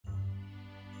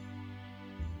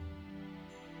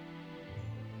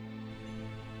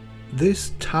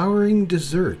This towering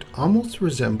dessert almost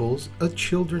resembles a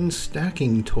children's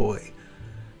stacking toy,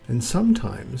 and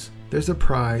sometimes there's a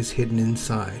prize hidden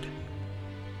inside.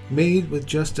 Made with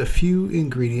just a few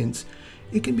ingredients,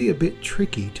 it can be a bit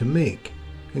tricky to make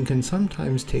and can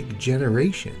sometimes take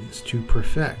generations to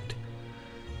perfect.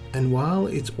 And while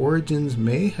its origins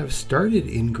may have started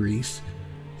in Greece,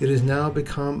 it has now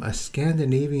become a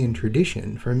Scandinavian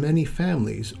tradition for many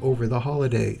families over the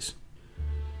holidays.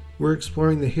 We're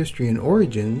exploring the history and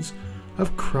origins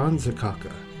of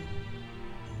Kransekake.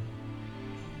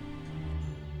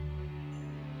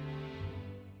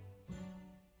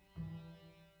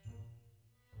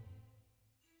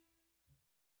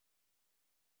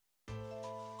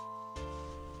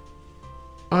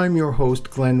 I'm your host,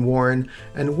 Glenn Warren,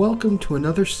 and welcome to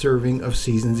another serving of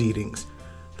Seasons Eatings,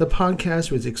 the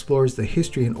podcast which explores the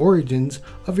history and origins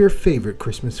of your favorite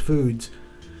Christmas foods.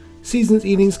 Seasons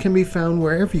Eatings can be found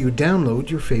wherever you download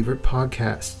your favorite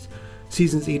podcasts.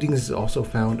 Seasons Eatings is also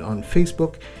found on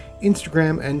Facebook,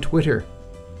 Instagram, and Twitter.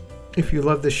 If you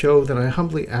love the show, then I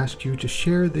humbly ask you to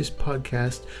share this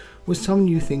podcast with someone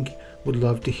you think would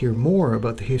love to hear more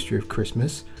about the history of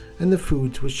Christmas and the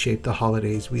foods which shape the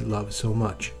holidays we love so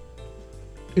much.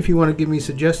 If you want to give me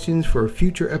suggestions for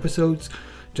future episodes,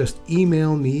 just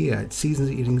email me at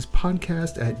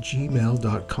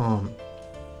seasonseatingspodcast@gmail.com.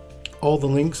 All the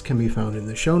links can be found in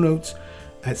the show notes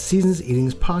at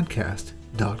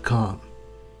seasonseatingspodcast.com.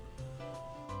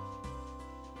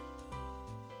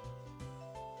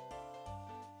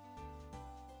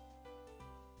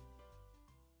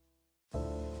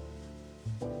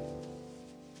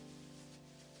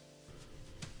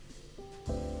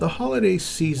 The holiday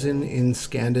season in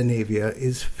Scandinavia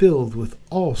is filled with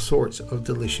all sorts of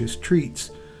delicious treats.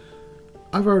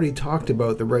 I've already talked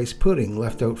about the rice pudding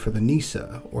left out for the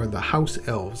Nissa, or the house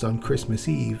elves on Christmas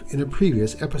Eve, in a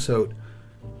previous episode.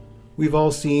 We've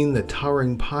all seen the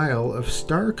towering pile of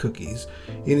star cookies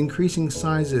in increasing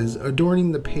sizes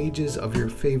adorning the pages of your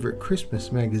favorite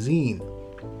Christmas magazine.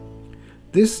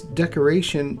 This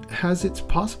decoration has its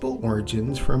possible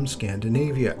origins from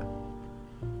Scandinavia.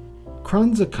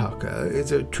 Kransekake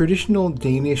is a traditional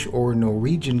Danish or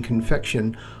Norwegian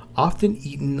confection often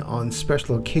eaten on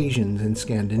special occasions in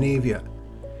Scandinavia.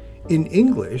 In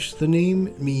English, the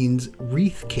name means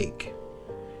wreath cake.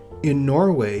 In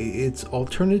Norway, it's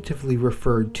alternatively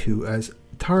referred to as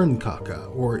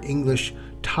tarnkake, or English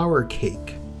tower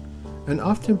cake, and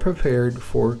often prepared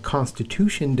for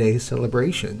Constitution Day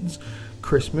celebrations,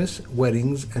 Christmas,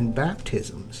 weddings, and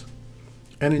baptisms.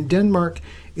 And in Denmark,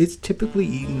 it's typically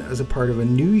eaten as a part of a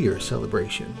New Year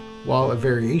celebration, while a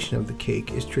variation of the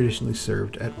cake is traditionally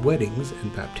served at weddings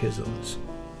and baptisms.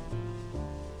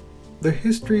 The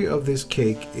history of this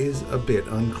cake is a bit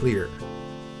unclear.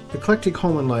 Eclectic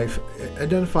Home and Life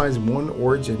identifies one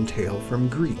origin tale from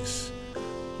Greece.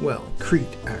 Well,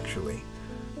 Crete, actually.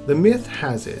 The myth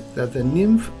has it that the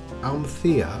nymph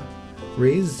Althea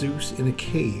raised Zeus in a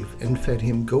cave and fed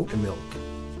him goat milk.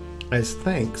 As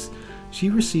thanks, she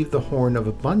received the horn of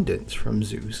abundance from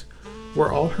Zeus,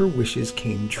 where all her wishes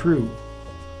came true.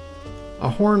 A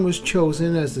horn was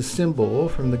chosen as the symbol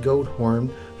from the goat horn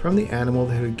from the animal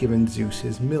that had given Zeus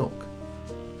his milk.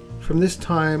 From this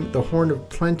time, the horn of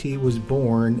plenty was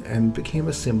born and became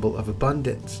a symbol of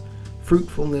abundance,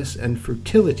 fruitfulness, and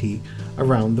fertility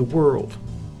around the world.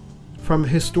 From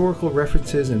historical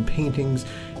references and paintings,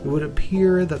 it would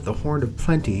appear that the horn of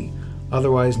plenty,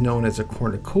 otherwise known as a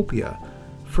cornucopia,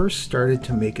 first started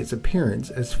to make its appearance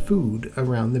as food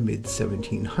around the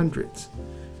mid-1700s.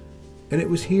 And it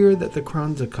was here that the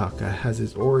Kransekake has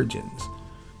its origins.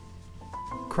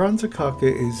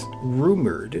 Kransekake is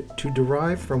rumored to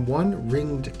derive from one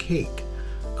ringed cake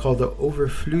called the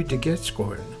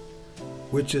overflødighetskorn,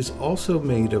 which is also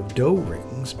made of dough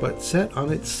rings but set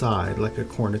on its side like a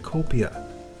cornucopia.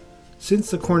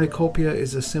 Since the cornucopia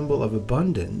is a symbol of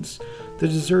abundance, the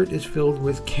dessert is filled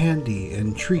with candy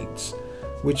and treats,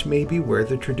 which may be where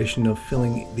the tradition of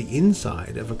filling the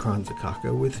inside of a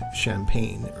Kransekake with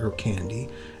champagne or candy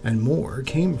and more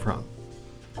came from.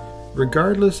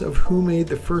 Regardless of who made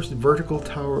the first vertical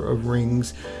tower of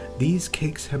rings, these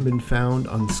cakes have been found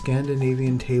on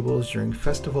Scandinavian tables during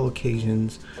festival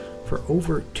occasions for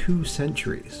over 2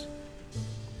 centuries.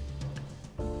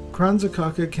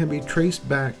 Kransekake can be traced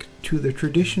back to the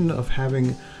tradition of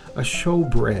having a show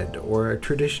bread or a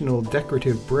traditional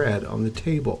decorative bread on the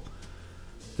table.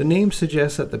 The name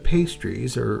suggests that the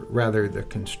pastries, or rather the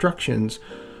constructions,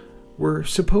 were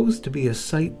supposed to be a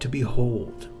sight to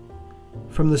behold.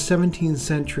 From the 17th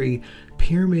century,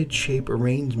 pyramid-shaped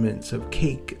arrangements of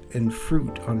cake and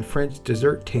fruit on French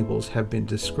dessert tables have been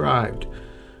described,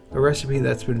 a recipe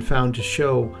that's been found to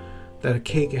show that a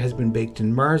cake has been baked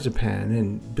in marzipan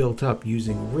and built up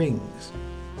using rings.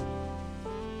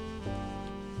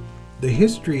 The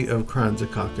history of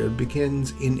Kransekake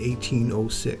begins in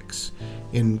 1806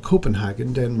 in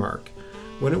Copenhagen, Denmark,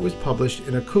 when it was published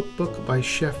in a cookbook by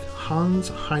chef Hans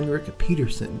Heinrich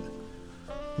Petersen.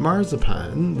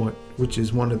 Marzipan, which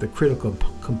is one of the critical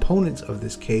components of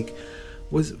this cake,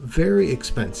 was very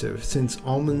expensive since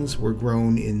almonds were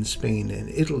grown in Spain and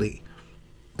Italy,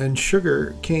 and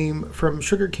sugar came from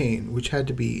sugarcane, which had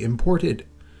to be imported.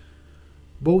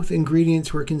 Both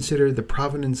ingredients were considered the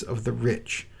provenance of the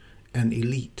rich and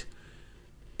elite.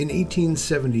 In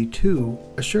 1872,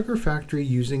 a sugar factory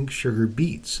using sugar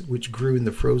beets, which grew in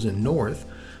the frozen north,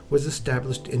 was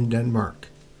established in Denmark.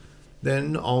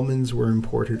 Then almonds were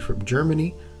imported from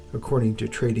Germany, according to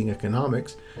Trading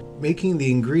Economics, making the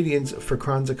ingredients for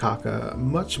Kransekake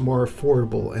much more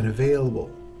affordable and available.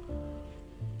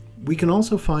 We can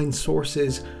also find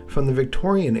sources from the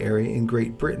Victorian era in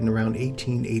Great Britain around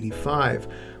 1885,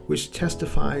 which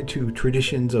testify to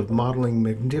traditions of modeling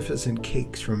magnificent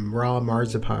cakes from raw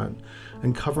marzipan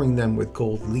and covering them with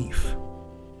gold leaf.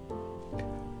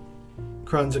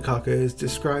 Kransekake is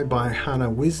described by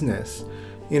Hannah Wisnes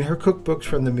in her cookbooks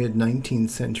from the mid-19th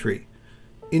century.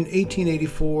 In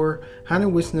 1884, Hannah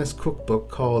Wisnes' cookbook,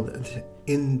 called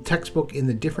Textbook in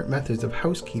the Different Methods of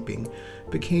Housekeeping,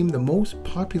 became the most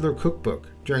popular cookbook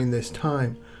during this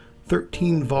time.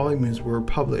 13 volumes were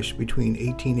published between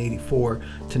 1884 to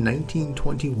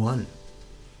 1921.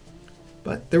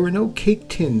 But there were no cake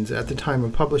tins at the time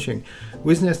of publishing.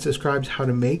 Wisnes describes how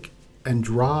to make and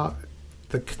draw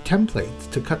the templates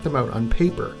to cut them out on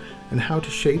paper and how to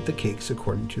shape the cakes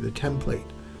according to the template.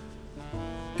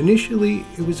 Initially,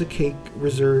 it was a cake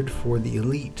reserved for the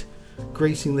elite,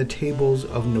 gracing the tables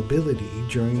of nobility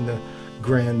during the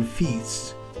grand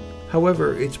feasts.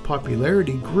 However, its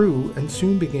popularity grew and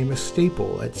soon became a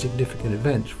staple at significant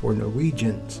events for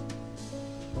Norwegians.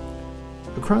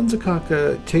 A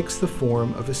Kransekake takes the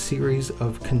form of a series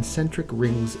of concentric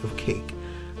rings of cake,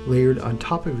 layered on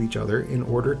top of each other in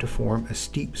order to form a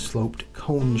steep-sloped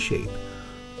cone shape,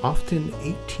 often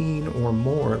 18 or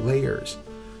more layers,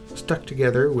 stuck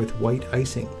together with white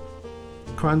icing.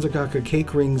 Kransekake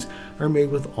cake rings are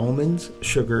made with almonds,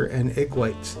 sugar, and egg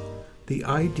whites. The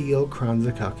ideal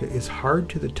Kransekake is hard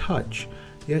to the touch,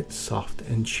 yet soft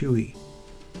and chewy.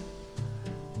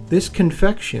 This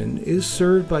confection is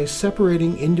served by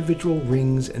separating individual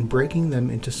rings and breaking them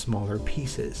into smaller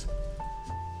pieces.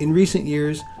 In recent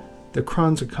years, the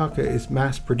Kransekake is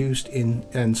mass-produced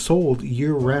and sold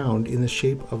year-round in the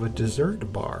shape of a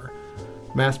dessert bar.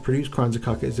 Mass-produced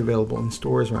Kransekake is available in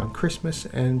stores around Christmas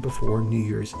and before New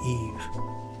Year's Eve.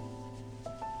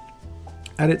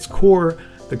 At its core,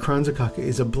 the Kransekake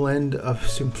is a blend of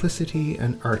simplicity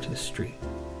and artistry.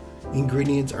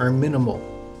 Ingredients are minimal,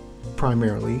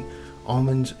 primarily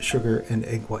almonds, sugar, and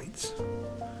egg whites.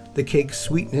 The cake's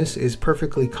sweetness is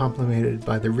perfectly complemented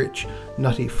by the rich,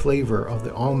 nutty flavor of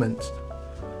the almonds.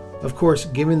 Of course,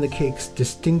 given the cake's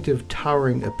distinctive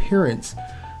towering appearance,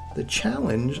 the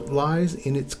challenge lies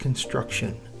in its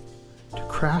construction. To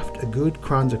craft a good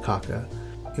Kransekake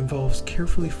involves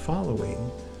carefully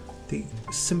following the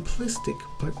simplistic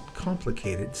but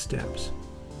complicated steps.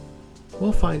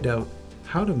 We'll find out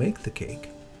how to make the cake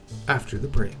after the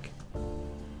break.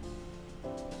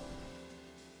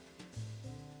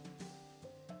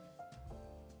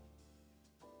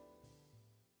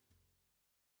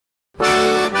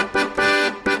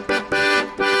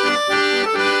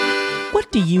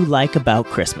 What do you like about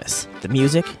Christmas? The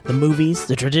music, the movies,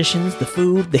 the traditions, the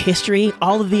food, the history,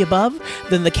 all of the above?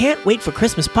 Then the Can't Wait for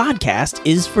Christmas podcast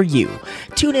is for you.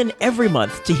 Tune in every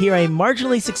month to hear a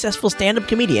marginally successful stand-up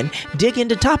comedian dig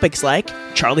into topics like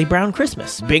Charlie Brown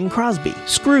Christmas, Bing Crosby,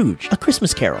 Scrooge, A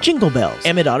Christmas Carol, Jingle Bells,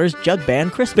 Emmett Otter's Jug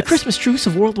Band Christmas, The Christmas Truce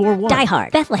of World War I, Die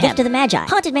Hard, Bethlehem, Gift of the Magi,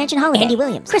 Haunted Mansion Holiday, Andy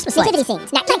Williams, Christmas Lights, Nativity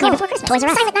Scenes, Nightmare Before Christmas, Toys R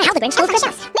Us, Silent Night, How the Grinch Stole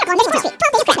Christmas, Miracle on Christmas Tree,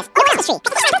 12 Days of Christmas, The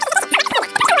Christmas Tree.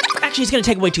 Actually, it's going to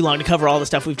take way too long to cover all the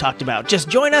stuff we've talked about. Just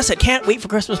join us at Can't Wait for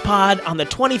Christmas Pod on the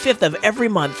 25th of every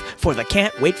month for the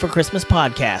Can't Wait for Christmas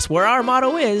podcast, where our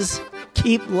motto is,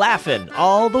 keep laughing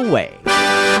all the way.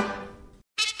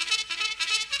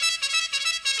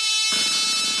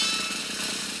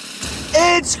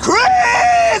 It's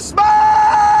Christmas!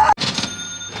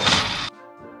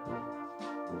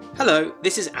 Hello,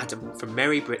 this is Adam from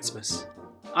Merry Britsmas.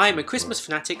 I am a Christmas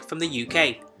fanatic from the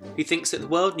UK who thinks that the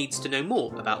world needs to know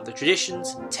more about the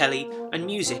traditions, telly and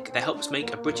music that helps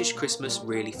make a British Christmas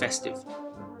really festive.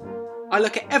 I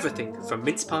look at everything from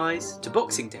mince pies to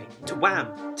Boxing Day to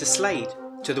Wham to Slade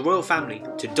to the Royal Family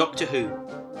to Doctor Who.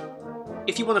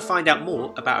 If you want to find out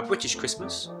more about a British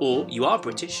Christmas, or you are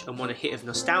British and want a hit of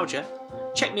nostalgia,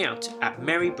 check me out at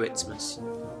Merry Britsmas.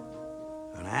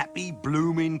 And happy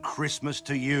blooming Christmas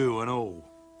to you and all.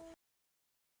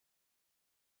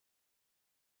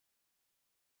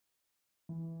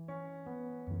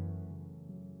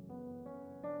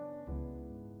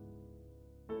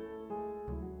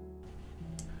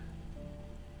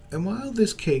 And while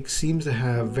this cake seems to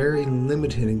have very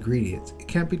limited ingredients, it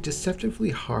can be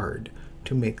deceptively hard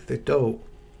to make the dough.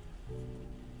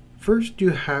 First,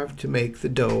 you have to make the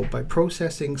dough by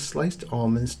processing sliced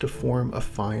almonds to form a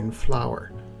fine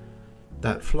flour.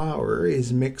 That flour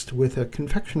is mixed with a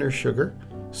confectioner's sugar,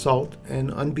 salt,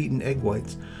 and unbeaten egg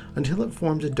whites until it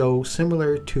forms a dough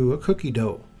similar to a cookie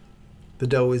dough. The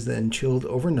dough is then chilled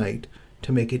overnight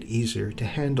to make it easier to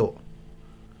handle.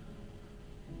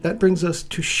 That brings us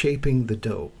to shaping the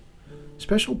dough.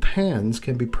 Special pans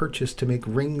can be purchased to make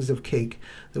rings of cake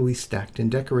that we stacked and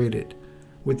decorated,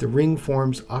 with the ring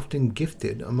forms often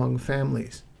gifted among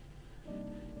families.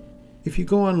 If you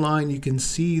go online, you can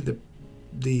see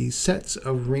the sets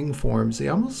of ring forms. They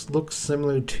almost look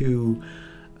similar to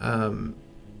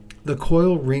the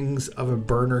coil rings of a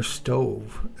burner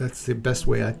stove. That's the best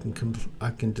way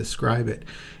I can describe it.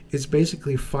 It's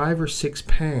basically 5 or 6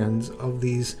 pans of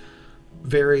these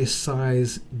various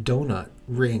size donut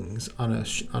rings on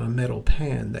a metal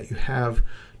pan that you have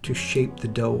to shape the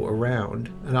dough around,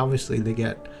 and obviously they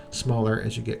get smaller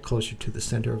as you get closer to the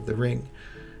center of the ring.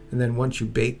 And then once you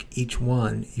bake each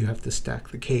one, you have to stack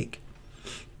the cake.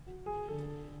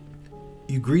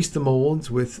 You grease the molds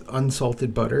with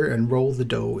unsalted butter and roll the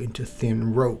dough into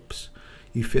thin ropes.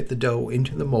 You fit the dough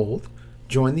into the mold,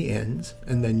 join the ends,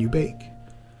 and then you bake.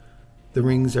 The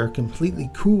rings are completely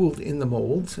cooled in the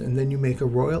molds, and then you make a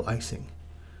royal icing.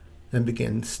 Then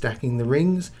begin stacking the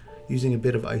rings using a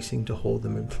bit of icing to hold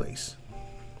them in place.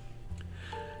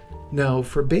 Now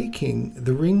for baking,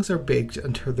 the rings are baked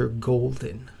until they're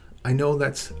golden. I know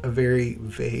that's a very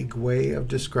vague way of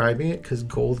describing it because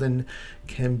golden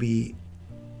can be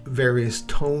various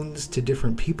tones to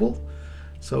different people.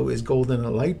 So is golden a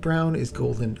light brown? Is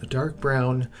golden a dark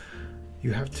brown?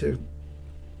 You have to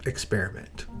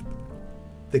experiment.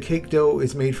 The cake dough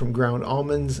is made from ground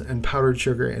almonds and powdered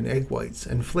sugar and egg whites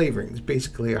and flavorings,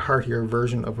 basically a heartier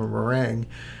version of a meringue,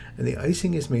 and the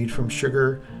icing is made from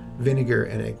sugar, vinegar,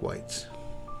 and egg whites.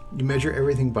 You measure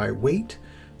everything by weight,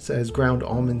 as ground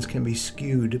almonds can be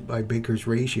skewed by baker's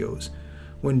ratios.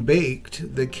 When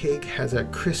baked, the cake has a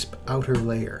crisp outer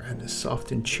layer and is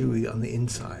soft and chewy on the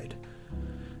inside.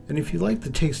 And if you like the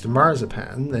taste of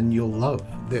marzipan, then you'll love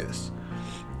this.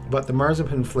 But the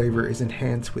marzipan flavor is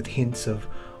enhanced with hints of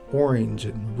orange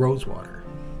and rosewater.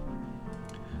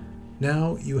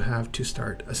 Now you have to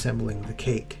start assembling the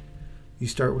cake. You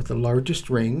start with the largest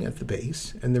ring at the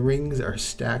base, and the rings are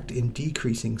stacked in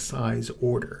decreasing size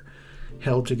order,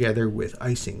 held together with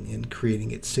icing and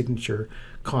creating its signature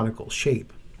conical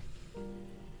shape.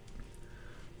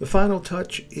 The final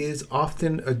touch is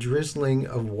often a drizzling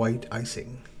of white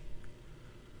icing.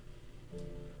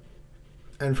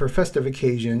 And for festive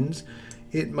occasions,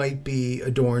 it might be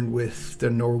adorned with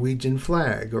the Norwegian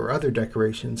flag or other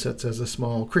decorations such as a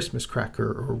small Christmas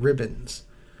cracker or ribbons.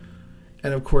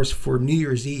 And of course, for New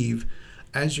Year's Eve,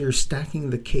 as you're stacking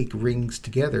the cake rings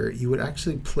together, you would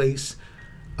actually place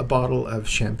a bottle of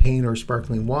champagne or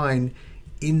sparkling wine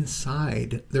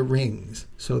inside the rings.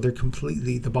 So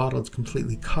the bottle is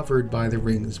completely covered by the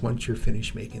rings once you're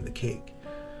finished making the cake.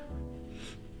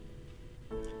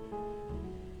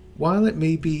 While it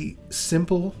may be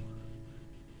simple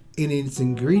in its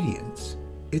ingredients,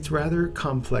 it's rather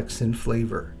complex in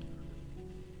flavor.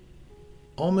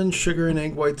 Almond, sugar, and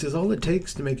egg whites is all it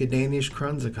takes to make a Danish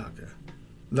Kransekake.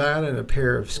 That and a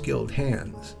pair of skilled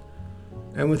hands.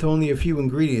 And with only a few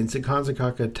ingredients, a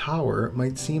Kransekake tower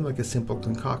might seem like a simple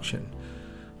concoction.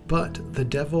 But the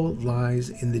devil lies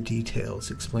in the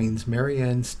details, explains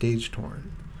Marianne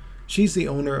Stagetorn. She's the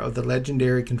owner of the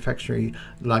legendary confectionery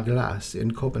La Glace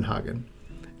in Copenhagen,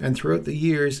 and throughout the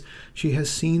years she has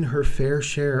seen her fair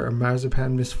share of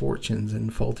marzipan misfortunes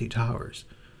and faulty towers.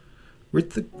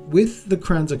 With the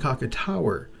Kransekake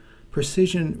tower,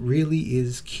 precision really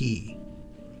is key.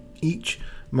 Each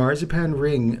marzipan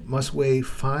ring must weigh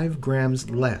 5 grams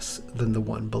less than the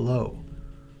one below.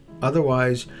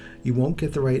 Otherwise, you won't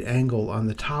get the right angle on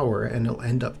the tower and it'll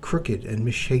end up crooked and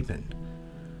misshapen.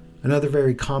 Another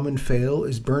very common fail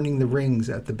is burning the rings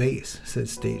at the base,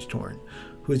 says Stagetorn,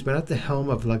 who has been at the helm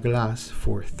of La Glace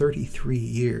for 33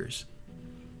 years.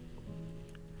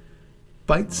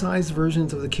 Bite-sized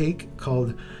versions of the cake,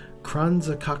 called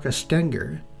Kransekake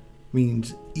Stenger,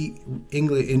 means in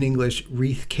English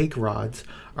wreath cake rods,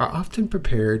 are often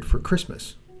prepared for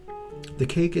Christmas. The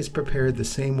cake is prepared the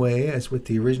same way as with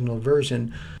the original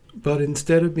version, but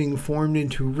instead of being formed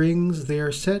into rings, they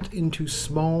are set into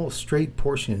small straight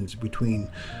portions between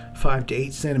 5 to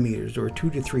 8 centimeters or 2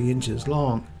 to 3 inches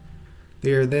long.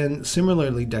 They are then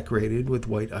similarly decorated with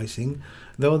white icing,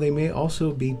 though they may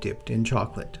also be dipped in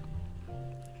chocolate.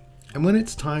 And when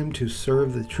it's time to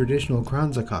serve the traditional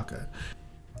Kransekake,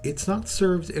 it's not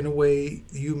served in a way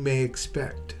you may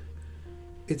expect.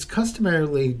 It's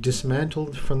customarily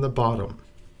dismantled from the bottom.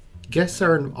 Guests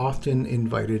are often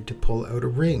invited to pull out a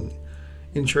ring,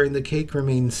 ensuring the cake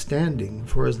remains standing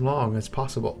for as long as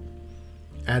possible,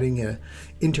 adding an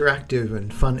interactive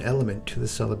and fun element to the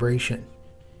celebration.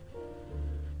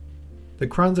 The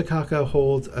Kransekake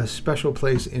holds a special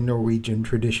place in Norwegian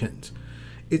traditions.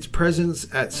 Its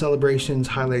presence at celebrations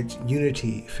highlights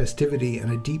unity, festivity,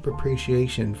 and a deep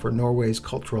appreciation for Norway's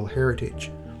cultural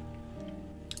heritage.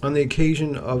 On the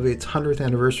occasion of its 100th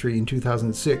anniversary in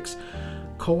 2006,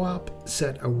 Co-op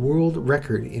set a world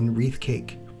record in wreath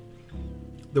cake.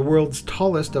 The world's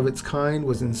tallest of its kind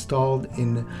was installed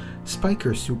in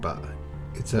Spikersuppa.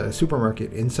 It's a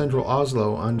supermarket in central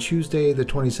Oslo on Tuesday, the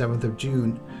 27th of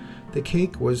June. The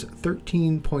cake was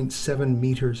 13.7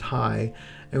 meters high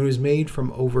and was made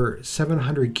from over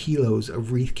 700 kilos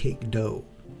of wreath cake dough.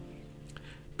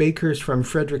 Bakers from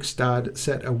Fredrikstad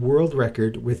set a world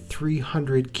record with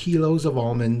 300 kilos of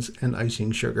almonds and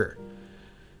icing sugar.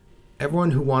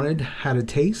 Everyone who wanted had a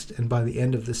taste, and by the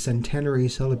end of the centenary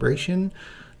celebration,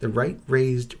 the right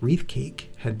raised wreath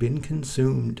cake had been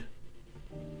consumed.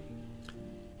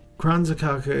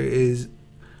 Kransekake is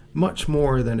much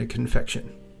more than a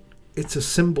confection. It's a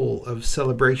symbol of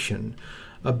celebration,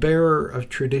 a bearer of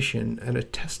tradition, and a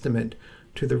testament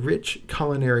to the rich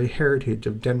culinary heritage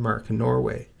of Denmark and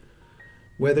Norway.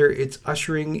 Whether it's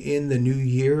ushering in the new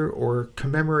year or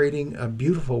commemorating a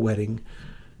beautiful wedding,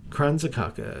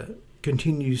 Kransekake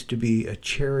continues to be a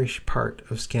cherished part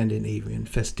of Scandinavian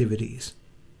festivities.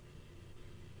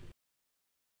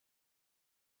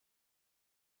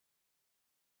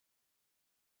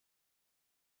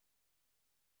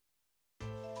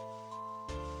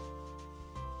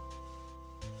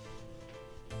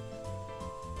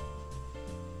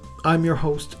 I'm your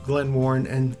host, Glenn Warren,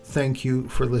 and thank you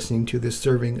for listening to this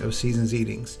serving of Seasons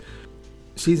Eatings.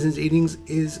 Seasons Eatings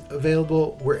is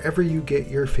available wherever you get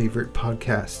your favorite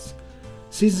podcasts.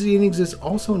 Seasons Eatings is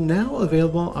also now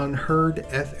available on Heard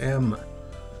FM.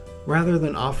 Rather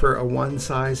than offer a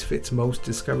one-size-fits-most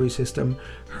discovery system,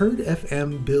 Heard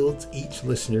FM builds each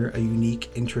listener a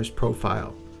unique interest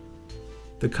profile.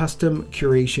 The custom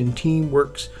curation team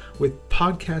works with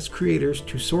podcast creators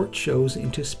to sort shows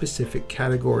into specific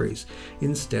categories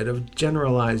instead of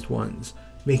generalized ones,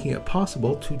 making it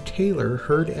possible to tailor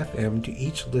Heard FM to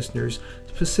each listener's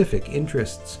specific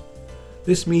interests.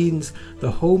 This means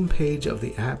the homepage of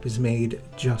the app is made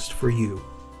just for you,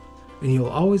 and you'll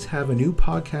always have a new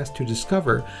podcast to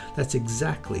discover that's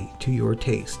exactly to your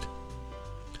taste.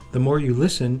 The more you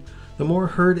listen, the more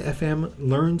Heard FM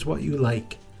learns what you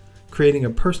like, creating a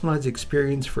personalized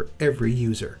experience for every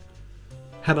user.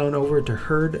 Head on over to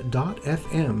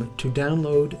heard.fm to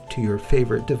download to your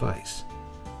favorite device.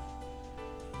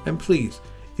 And please,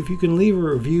 if you can leave a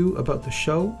review about the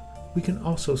show, we can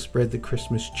also spread the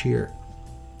Christmas cheer.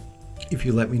 If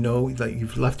you let me know that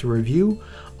you've left a review,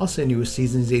 I'll send you a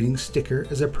Seasons Eating sticker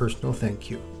as a personal thank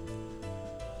you.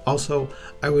 Also,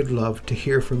 I would love to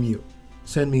hear from you.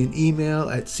 Send me an email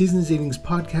at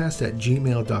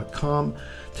seasonseatingspodcast@gmail.com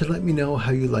to let me know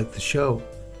how you like the show,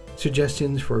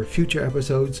 suggestions for future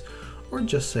episodes, or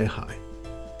just say hi.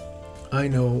 I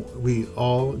know we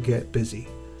all get busy,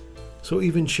 so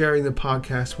even sharing the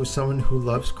podcast with someone who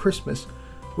loves Christmas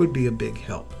would be a big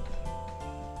help.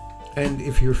 And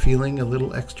if you're feeling a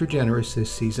little extra generous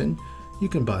this season, you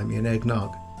can buy me an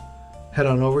eggnog. Head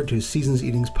on over to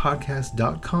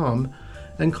seasonseatingspodcast.com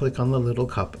and click on the little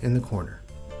cup in the corner.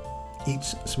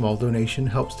 Each small donation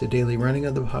helps the daily running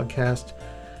of the podcast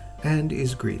and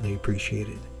is greatly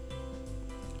appreciated.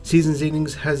 Seasons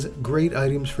Eatings has great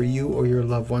items for you or your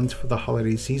loved ones for the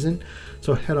holiday season,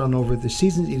 so head on over to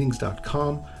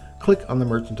seasonseatings.com, click on the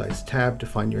merchandise tab to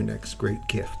find your next great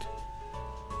gift.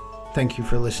 Thank you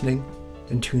for listening,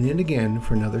 and tune in again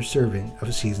for another serving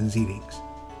of Seasons Eatings.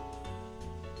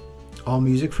 All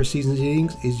music for Seasons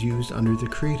Eatings is used under the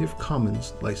Creative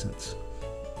Commons license.